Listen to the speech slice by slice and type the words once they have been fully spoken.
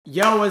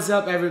Yo, what's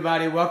up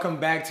everybody? Welcome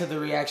back to the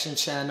reaction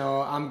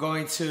channel. I'm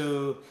going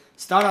to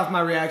start off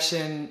my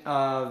reaction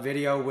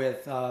video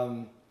with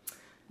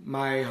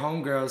my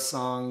homegirl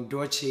song,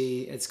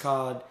 Douachi. It's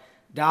called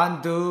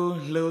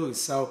Ntub Hlub.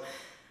 So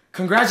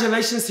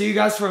congratulations to you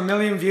guys for 1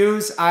 million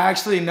views. I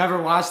actually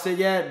never watched it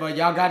yet, but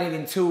y'all got it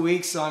in 2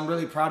 weeks, so I'm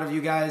really proud of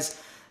you guys.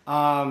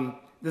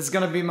 This is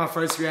gonna be my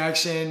first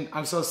reaction.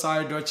 I'm so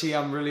sorry, Douachi,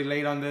 I'm really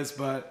late on this,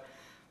 but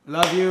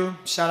love you.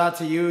 Shout out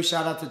to you,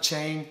 shout out to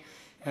Cheng.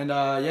 And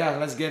yeah,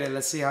 let's get it.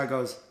 Let's see how it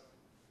goes.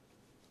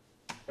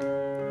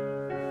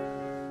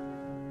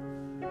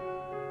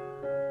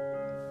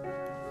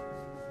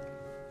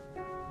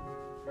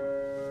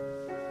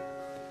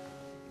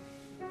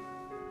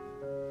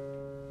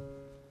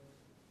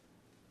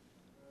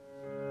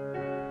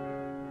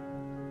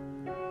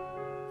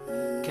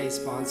 Okay,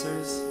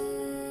 sponsors.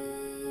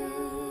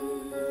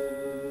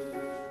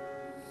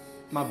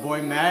 My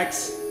boy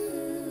Max.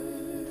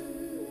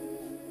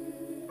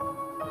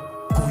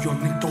 Yo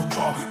nên đâu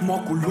cho mò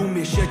của luôn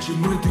mẹ sẽ chỉ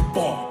muốn từ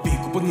bỏ vì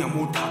của bọn nhà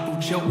mua thả tụ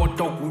treo vào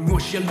đầu của nhỏ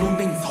sẽ luôn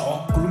nên khó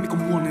của luôn mình có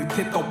mua nên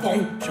thế tàu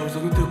bông cho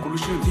giờ tôi của luôn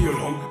sẽ thì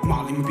lòng mà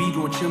liền bị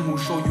đồ trên mua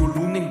so yo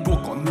luôn nên đồ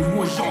còn nên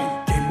mua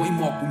rong cái mỗi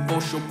mò của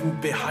bao số mua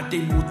về hạ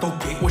đây mua tàu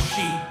kế của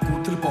xí của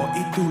tôi bỏ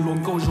ít từ luôn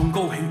câu rong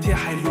câu hình thế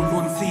hay luôn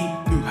luôn gì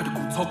nửa hai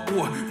của thọ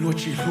của nó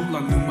chỉ lúc là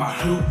nửa mà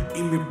hư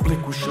im miệng blik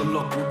của sợ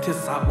lo của thế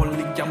xã của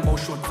lịch jam bao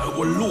số tới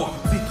của lúa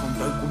vì thằng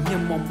tới của nhà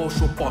mong bao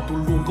số bỏ tôi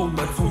luôn câu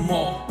tới số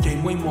mò cái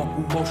mỗi mò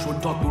của bao số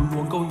đó tôi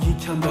luôn câu như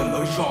chân đời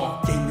lời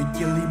rõ cái người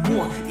kia li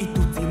mua ít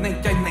tụi gì này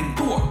cái này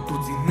tua tụi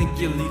gì này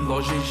kia li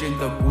lo dễ dễ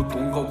đời của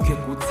tụi câu kia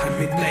của thay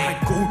mệt đây hai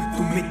cô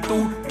tụi mệt tu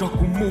đó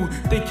của mu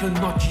đây cho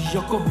nó chỉ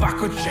có vác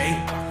có chạy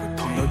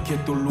thằng đời kia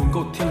tụi luôn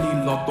câu thiên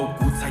li lo tụi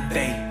của thay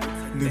đây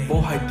người bỏ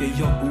hai tay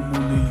do của mu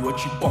người yo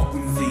chỉ bỏ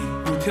quân gì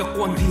người theo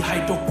quan thì hai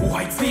đó của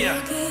hai phía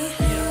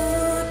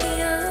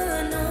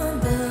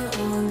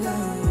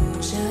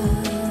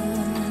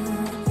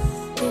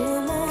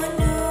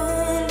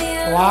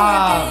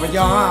Wow, bây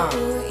giờ ha.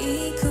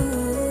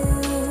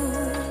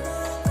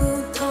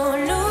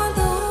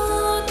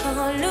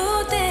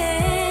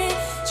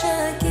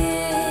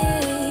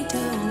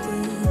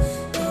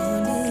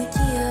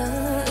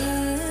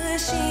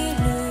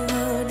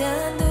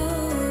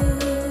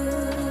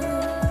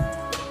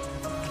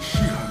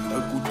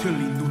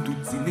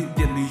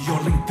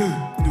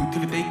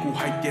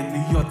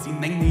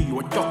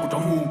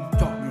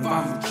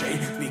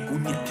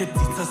 thiết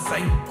gì xa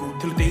xanh cụ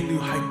thứ đấy lưu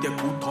hai tiệc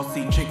cụ thọ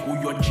xin chơi cụ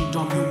yuan chỉ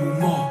cho lưu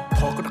mù mò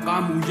thọ có đặc cá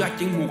mù ya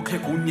chén mù khe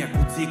cụ nhẹ cụ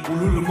gì cụ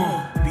lưu lưu mò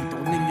vì tổ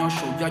nên nhỏ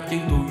sầu ya chén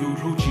tổ yu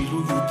lưu chỉ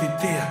lưu yu thế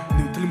thế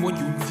lưu thứ mua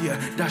yu gì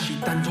đa sĩ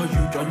tan cho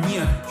yu cho nhẹ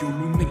yu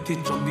lưu nên thế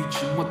cho đi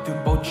chỉ mua từ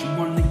bao chỉ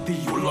mua lên thì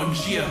yu lon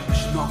chia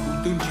chỉ nó cụ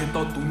tương chế to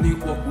tụ nên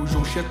qua cụ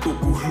rong sẽ tụ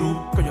cụ lưu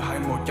có giờ hai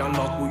mò cha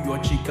lo cụ yuan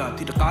chỉ cả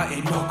thì đặc cá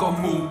em nó có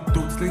mù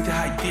tụ lên thế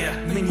hai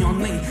tiệc nên nhỏ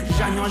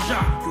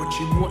ra yu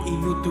chỉ mua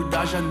inu từ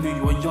đa ra người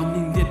yuan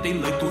nên thế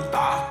tên lời tụ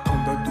ta thông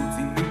đời tụ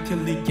gì nên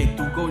thiên lý kể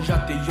tụ go ra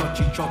để yo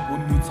chỉ cho cụ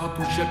nữ sao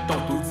tụ sẽ đầu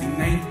tụ gì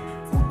nên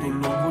phụ tụ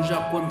luôn go ra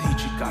quân thì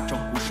chỉ cả cho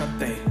cụ sát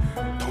tệ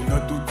thông đời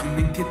tụ gì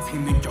nên thiết thì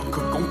nên cho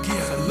cơ công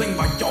kia lên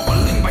bài cho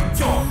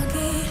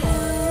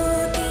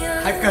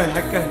Hãy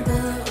cần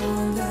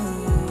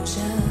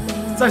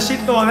giờ shit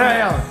tuần thế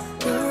à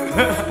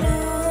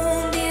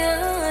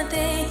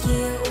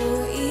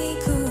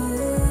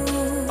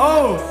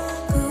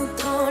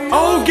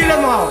oh get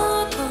him out.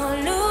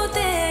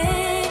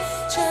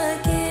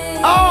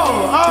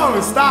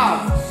 Oh,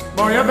 stop.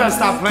 Bro, you better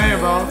stop playing,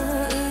 bro.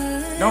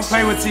 Don't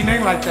play with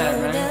T-Ning like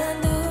that, man.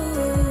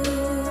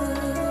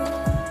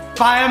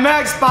 Fire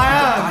Max,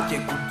 fire.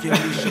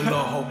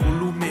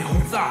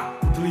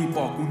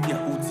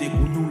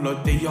 Lời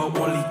tê yo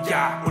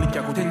Olicha của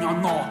thế nhỏ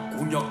nọ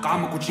của nhỏ cá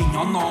mà của chị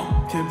nhỏ nọ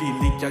theo vì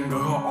lý cha ngờ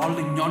họ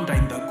lên nhón đầy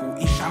đời của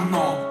ít sáng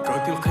nọ cỡ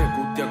theo khe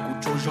của tiệc của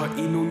trôi rồi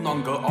inu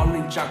non ngờ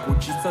lên cha của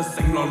chị sơ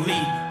sinh lò li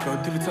cỡ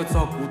theo sơ sơ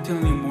của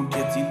thiên linh muốn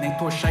thiệt gì nên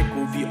thôi sai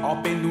của vì ở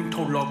bên nun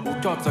thâu lò của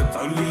cho giờ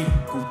tới li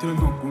của thiên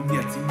nọ của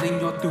nhiệt gì nên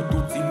nhỏ tiêu tụ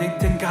gì nên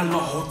thiên ga lò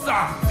hỗ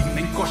trợ vì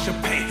nên có sẽ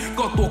pay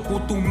có tổ của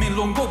tụ mình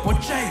luôn go bỏ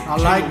chạy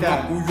I like that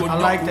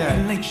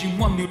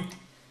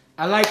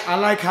I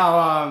like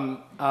how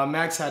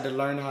Max had to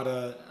learn how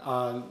to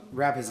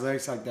rap his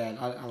lyrics like that.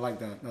 I like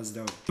that. That's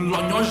dope.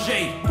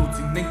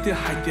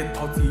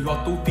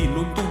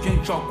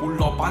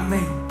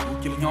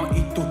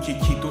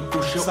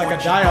 It's like a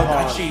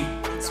dialogue.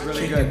 It's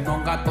really good.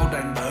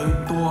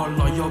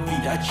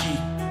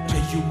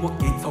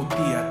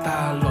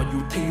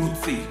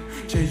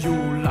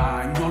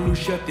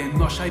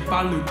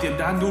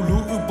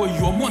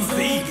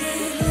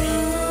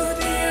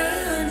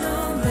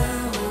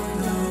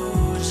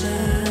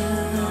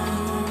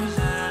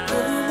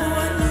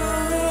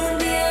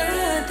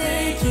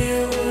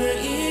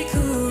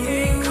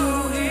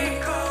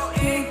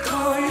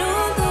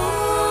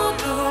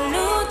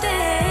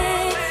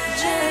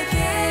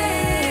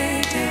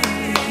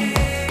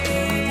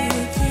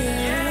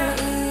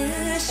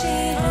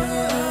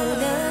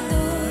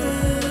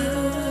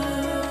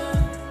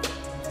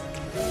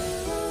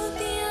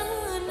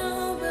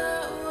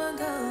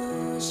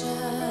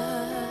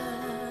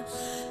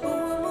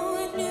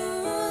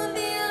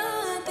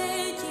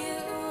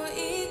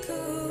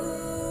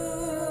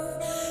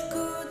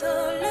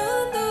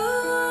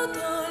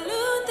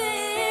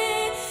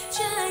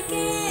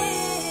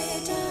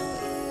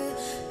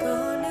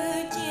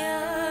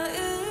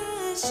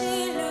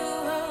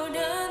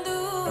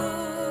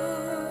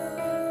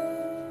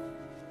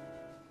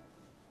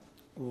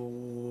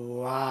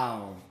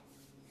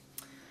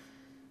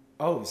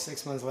 Oh,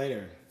 6 months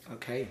later.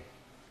 Okay.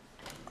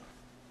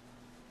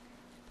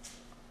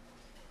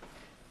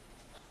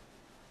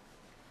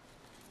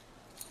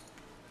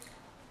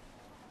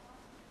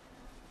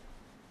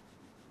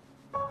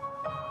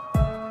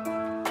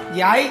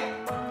 Yike!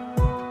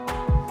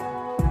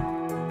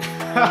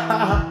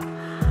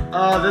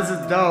 Oh, this is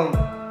dope.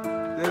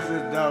 This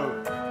is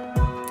dope.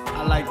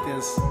 I like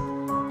this.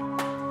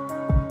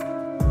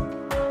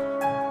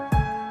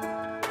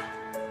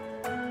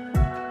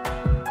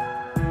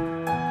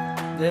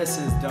 This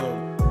is dope.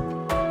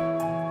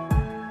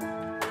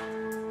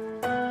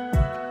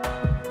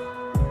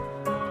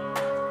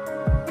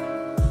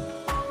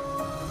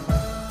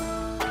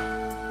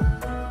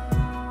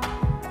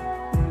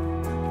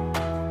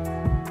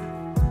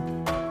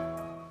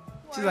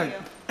 She's like,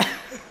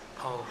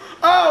 oh,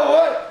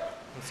 what?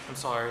 I'm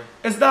sorry.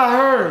 It's not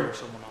her.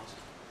 Someone else.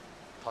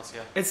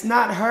 Tasia. It's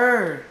not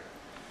her.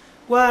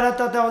 What? I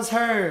thought that was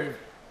her.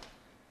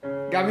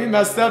 Got me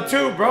messed up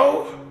too,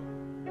 bro.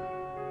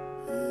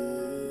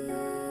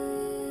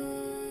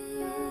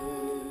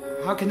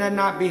 How can that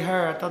not be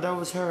her? I thought that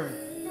was her.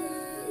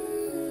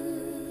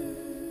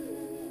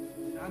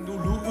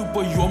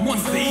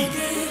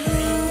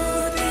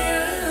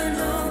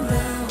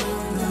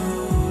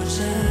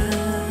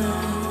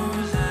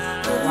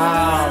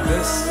 Wow,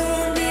 this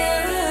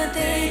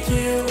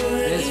video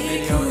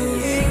is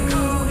perfect.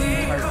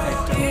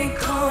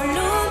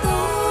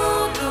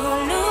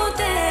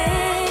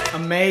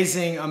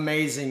 Amazing,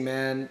 amazing,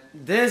 man.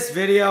 This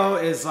video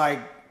is like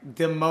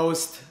the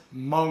most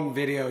Hmong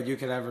video you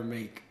could ever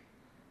make.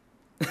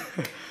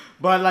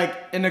 But like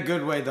in a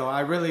good way though.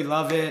 I really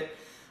love it.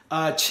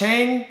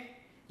 Cheng,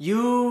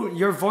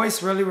 your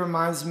voice really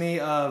reminds me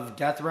of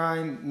Death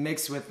Rhyme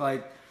mixed with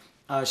like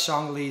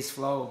Xiong Lee's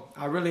flow.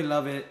 I really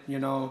love it, you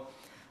know.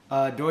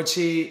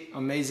 Douachi,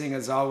 amazing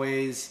as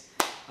always.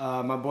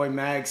 My boy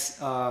Max,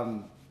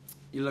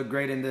 you look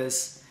great in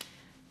this.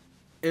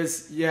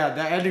 Yeah,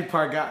 that editing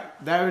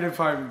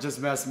part just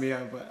messed me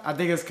up, but I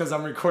think it's because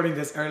I'm recording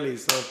this early,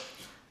 so.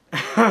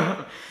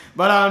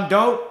 But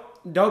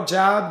dope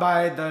job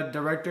by the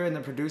director and the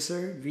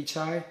producer,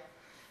 Vichai.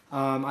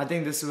 I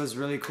think this was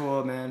really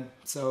cool, man.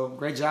 So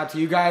great job to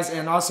you guys.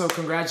 And also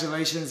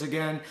congratulations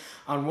again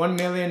on 1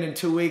 million in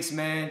 2 weeks,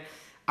 man.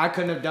 I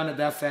couldn't have done it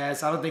that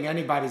fast. I don't think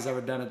anybody's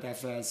ever done it that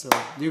fast. So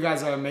you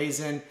guys are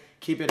amazing.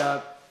 Keep it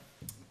up.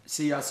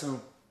 See y'all soon.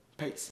 Peace.